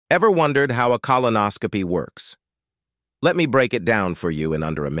Ever wondered how a colonoscopy works? Let me break it down for you in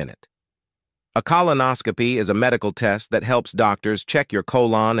under a minute. A colonoscopy is a medical test that helps doctors check your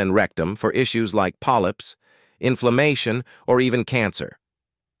colon and rectum for issues like polyps, inflammation, or even cancer.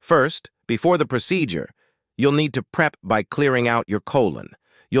 First, before the procedure, you'll need to prep by clearing out your colon.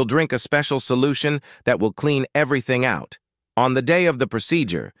 You'll drink a special solution that will clean everything out. On the day of the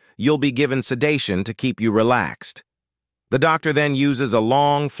procedure, you'll be given sedation to keep you relaxed. The doctor then uses a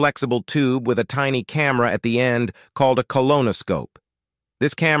long, flexible tube with a tiny camera at the end called a colonoscope.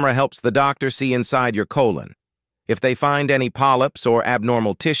 This camera helps the doctor see inside your colon. If they find any polyps or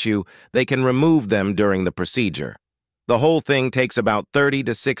abnormal tissue, they can remove them during the procedure. The whole thing takes about 30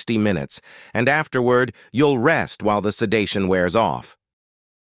 to 60 minutes, and afterward, you'll rest while the sedation wears off.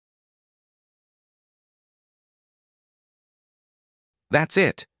 That's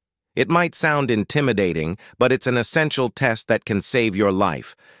it. It might sound intimidating, but it's an essential test that can save your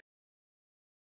life.